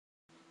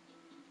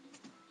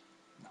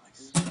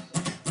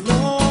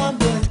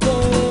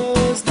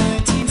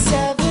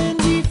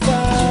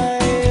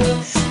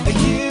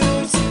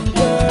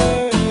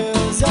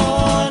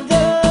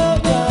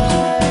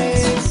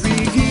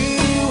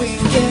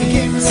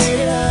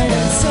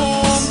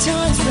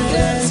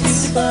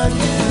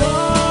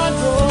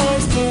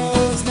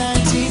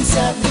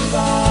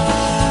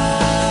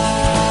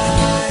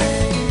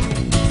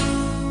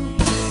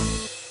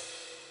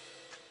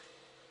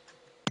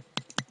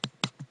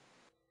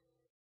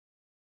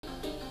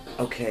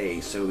Okay,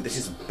 so this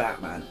is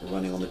Batman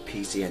running on the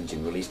PC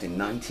Engine, released in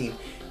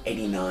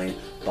 1989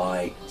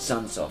 by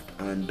Sunsoft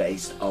and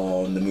based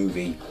on the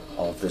movie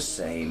of the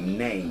same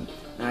name.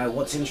 Now,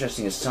 what's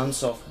interesting is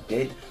Sunsoft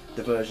did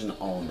the version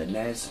on the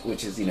NES,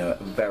 which is, a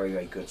very,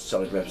 very good,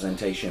 solid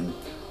representation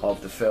of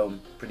the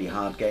film. Pretty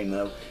hard game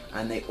though.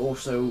 And they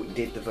also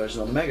did the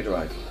version on the Mega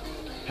Drive.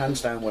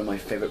 Hands down, one of my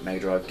favourite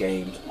Mega Drive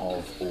games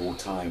of all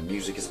time.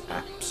 Music is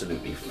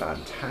absolutely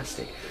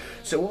fantastic.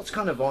 So what's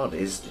kind of odd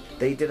is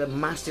they did a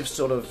massive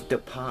sort of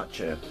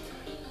departure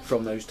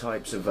from those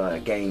types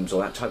of games,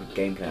 or that type of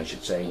gameplay I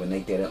should say, when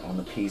they did it on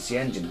the PC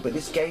Engine. But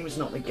this game is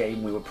not the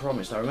game we were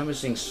promised. I remember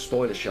seeing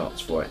spoiler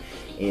shots for it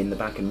in the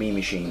back of Mean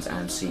Machines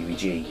and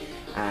CVG,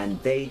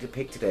 and they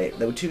depicted it.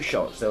 There were two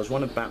shots. There was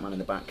one of Batman in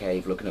the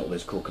Batcave looking at all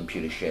this cool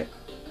computer shit,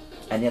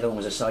 and the other one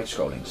was a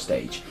side-scrolling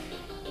stage.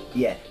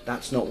 Yeah,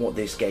 that's not what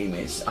this game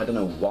is. I don't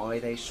know why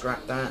they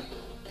scrapped that.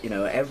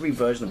 Every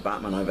version of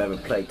Batman I've ever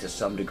played to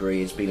some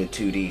degree has been a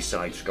 2D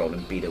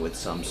side-scrolling beater with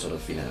some sort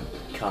of,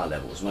 car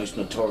levels. Most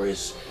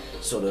notorious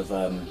sort of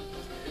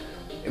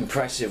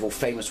impressive or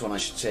famous one I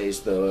should say is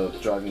the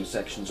driving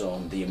sections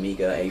on the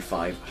Amiga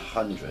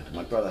A500.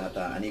 My brother had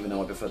that, and even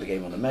though I prefer the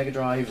game on the Mega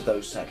Drive,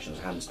 those sections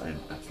hands down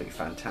absolutely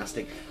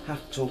fantastic.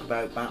 Have to talk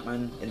about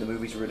Batman in the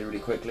movies really, really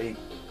quickly.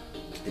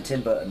 The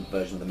Tim Burton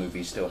version of the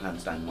movie is still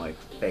hands down my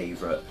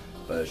favourite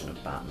version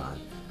of Batman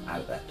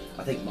out there.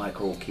 I think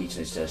Michael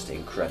Keaton is just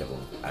incredible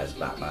as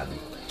Batman.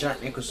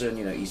 Jack Nicholson,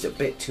 he's a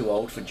bit too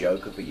old for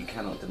Joker, but you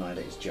cannot deny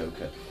that his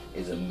Joker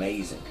is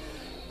amazing.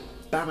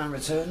 Batman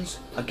Returns,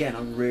 again,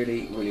 I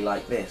really, really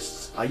like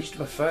this. I used to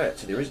prefer it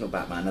to the original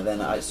Batman, and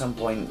then at some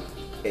point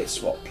it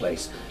swapped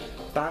place.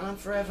 Batman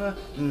Forever?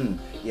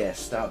 Yes,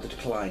 start the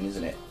decline,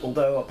 isn't it?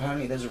 Although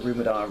apparently there's a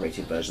rumoured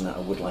R-rated version that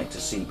I would like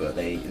to see, but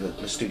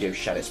the studio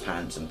shat its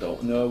pants and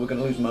thought, no, we're going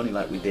to lose money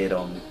like we did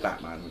on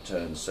Batman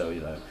Returns,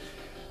 so,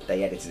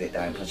 they edited it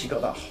down. Plus you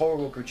got that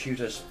horrible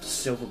gratuitous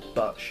silver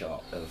butt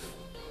shot of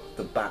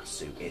the bat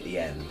suit at the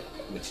end,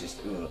 which is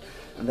ugh.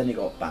 And then you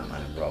got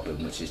Batman and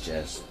Robin, which is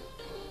just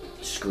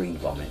screen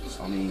vomits.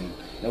 I mean,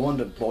 no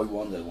wonder Boy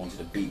Wonder wanted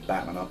to beat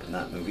Batman up in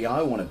that movie.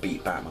 I want to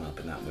beat Batman up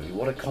in that movie.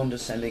 What a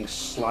condescending,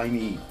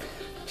 slimy,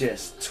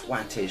 just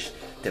twattish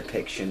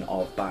depiction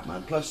of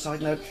Batman. Plus,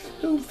 side note,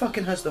 who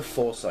fucking has the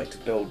foresight to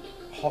build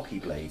hockey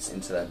blades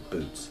into their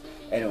boots?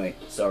 Anyway,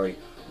 sorry,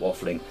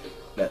 waffling.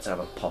 Let's have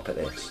a pop at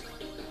this.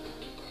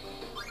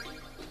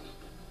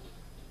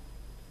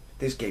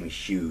 This game is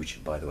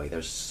huge, by the way.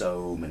 There's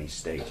so many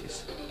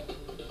stages.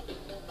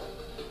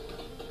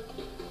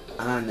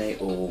 And they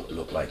all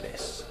look like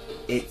this.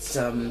 It's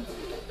a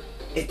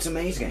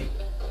maze game.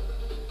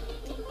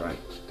 Right,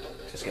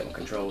 just get my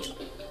controls.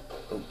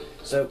 Oh.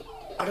 So,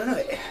 I don't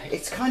know,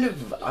 it's kind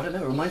of, I don't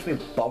know, it reminds me of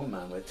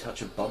Bomberman with a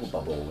touch of Bubble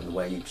Bubble in the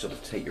way you sort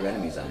of take your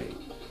enemies out.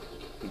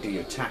 You do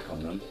your attack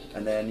on them,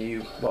 and then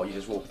you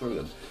just walk through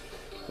them.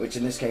 Which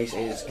in this case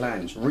is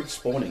clowns,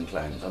 respawning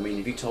clowns. I mean,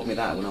 if you told me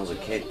that when I was a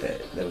kid,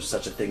 that there was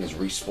such a thing as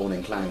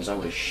respawning clowns, I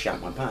would have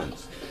shat my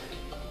pants.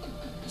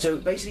 So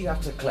basically you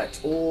have to collect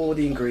all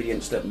the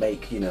ingredients that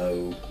make,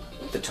 the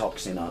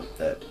toxin up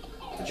that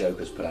the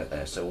Joker's put out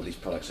there. So all these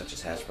products such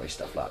as hairspray,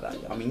 stuff like that.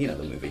 I mean, the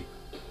movie.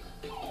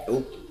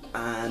 Oh,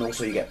 and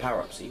also you get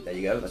power-ups. See, there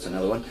you go, that's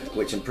another one,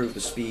 which improve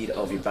the speed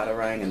of your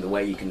Batarang and the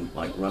way you can,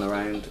 run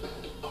around.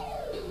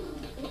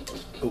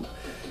 Oh.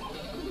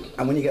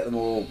 And when you get them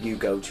all, you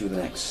go to the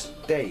next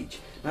stage.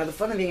 Now the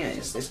funny thing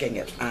is, this game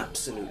gets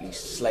absolutely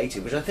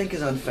slated, which I think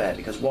is unfair,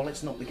 because while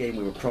it's not the game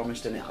we were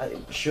promised, and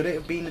should it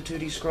have been a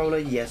 2D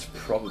scroller? Yes,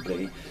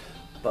 probably,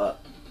 but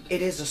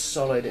it is a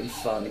solid and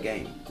fun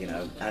game,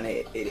 and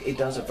it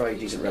does a very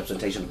decent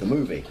representation of the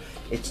movie.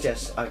 It's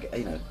just,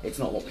 it's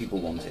not what people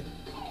wanted,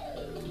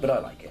 but I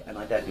like it, and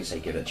I definitely say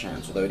give it a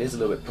chance, although it is a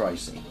little bit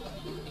pricey.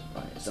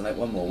 Right, so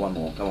one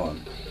more, come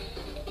on.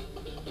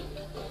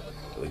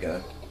 Here we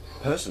go.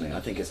 Personally, I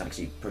think it's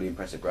actually pretty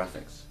impressive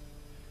graphics.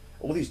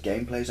 All these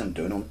gameplays I'm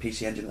doing on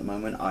PC Engine at the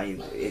moment,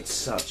 it's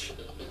such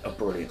a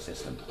brilliant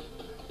system.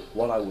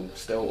 While I will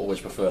still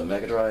always prefer the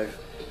Mega Drive,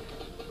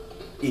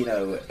 if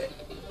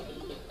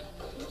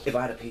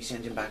I had a PC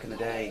Engine back in the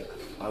day,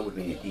 I would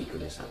be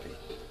equally as happy.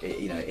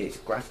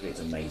 Graphically it's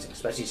amazing,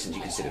 especially since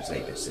you consider it's an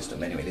 8-bit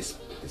system. Anyway, this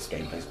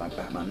gameplay's by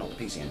Batman, not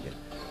the PC Engine.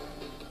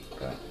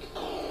 Right.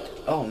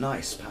 Oh,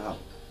 nice, pal.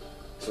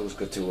 It's always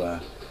good to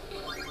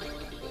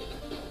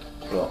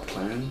blow up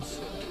clowns.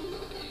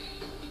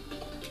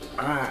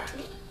 Ah!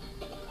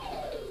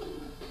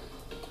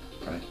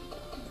 Right.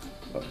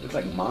 Well, it looks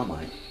like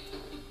Marmite.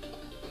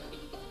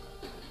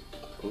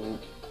 Ooh.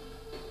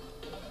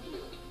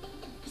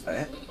 Is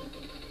that it?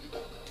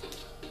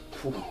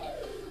 Whew.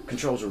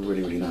 Controls are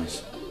really, really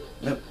nice.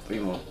 Nope, 3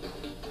 more.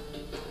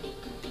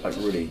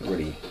 Really,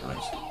 really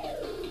nice.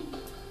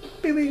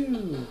 Pew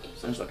pew!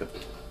 Sounds like a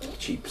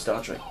cheap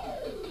Star Trek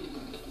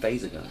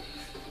phaser gun.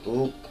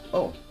 Ooh.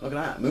 Oh, look at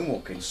that,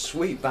 moonwalking.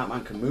 Sweet,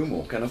 Batman can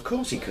moonwalk, and of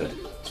course he could.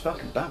 It's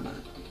fucking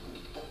Batman.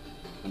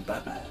 I'm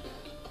Batman.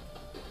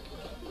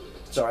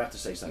 Sorry, I have to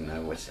say something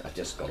now, which I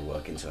just got to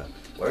work into it.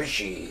 Where is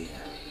she?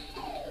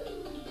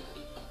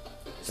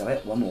 Is that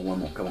it? One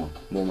more, come on.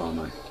 More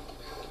Marmite.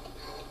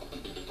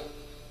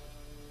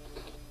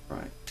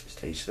 Right,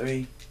 stage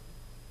 3.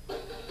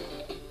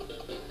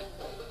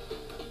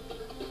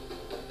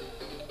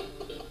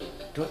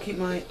 Do I keep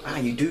my... Ah,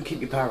 you do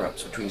keep your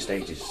power-ups between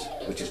stages,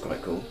 which is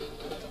quite cool.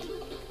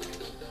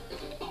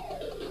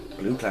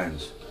 Blue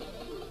clowns.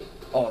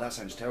 Oh, that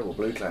sounds terrible.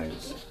 Blue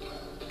clowns.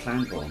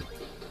 Clown porn.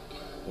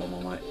 One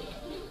more, mate.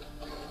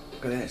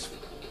 Look at this.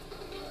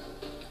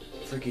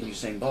 Freaking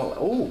Usain Bolt.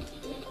 Oh!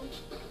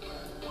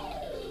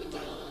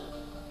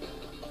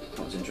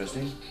 That was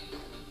interesting.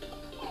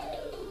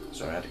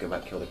 Sorry, I had to go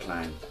back and kill the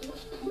clown.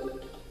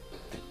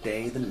 The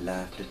day the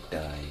laughter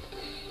died.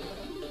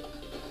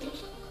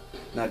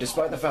 Now,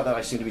 despite the fact that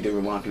I seem to be doing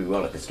remarkably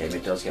well at this game,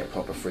 it does get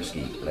proper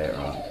frisky later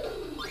on.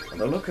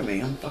 Although look at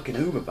me, I'm fucking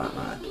uber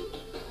Batman.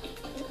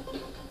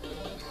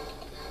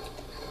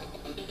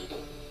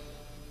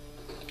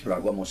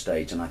 Right, one more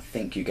stage, and I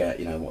think you get,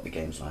 you know, what the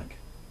game's like.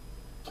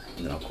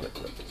 And then I'll call it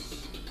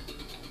quits.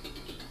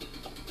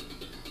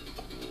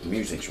 The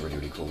music's really,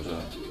 really cool as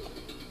well.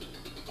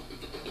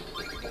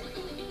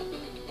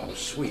 Oh,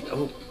 sweet.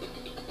 Oh.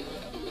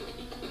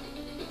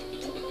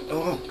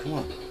 Oh, come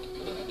on.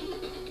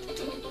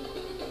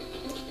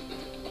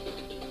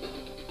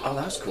 Oh,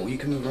 that's cool. You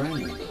can move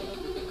around me.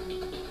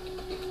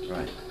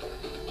 Right.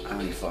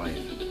 Only 5.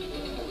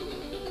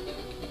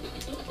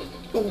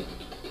 Oh!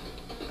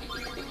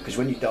 Because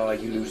when you die,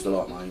 you lose the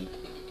lot line.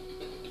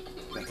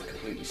 You have to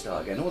completely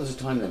start again. Oh, there's a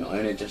time limit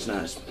on it just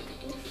now. Let's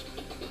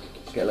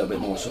get a little bit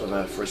more sort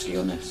of frisky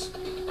on this.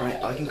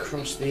 Right, I can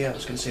cross the, I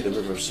was going to say the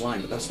River of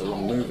Slime, but that's the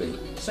wrong movie.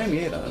 Same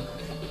year though.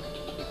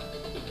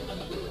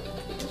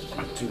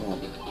 Right, 2 more.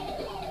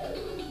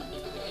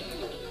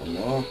 1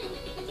 more.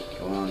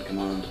 Come on, come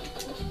on.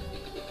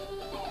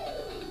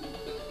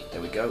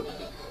 There we go.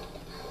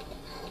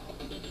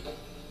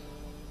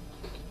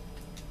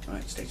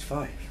 Right, stage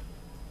 5.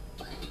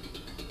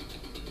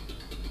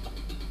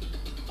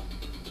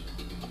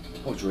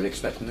 I was really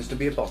expecting this to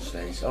be a boss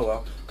stage. Oh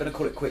well, I'm gonna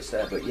call it quits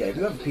there, but yeah, if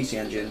you have a PC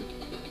Engine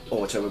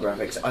or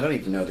TurboGrafx, I don't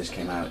even know this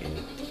came out in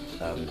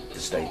the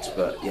States,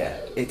 but yeah,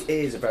 it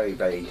is a very,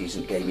 very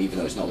decent game, even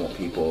though it's not what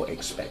people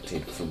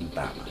expected from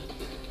Batman.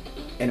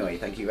 Anyway,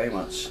 thank you very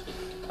much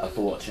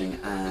for watching,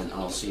 and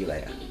I'll see you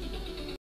later.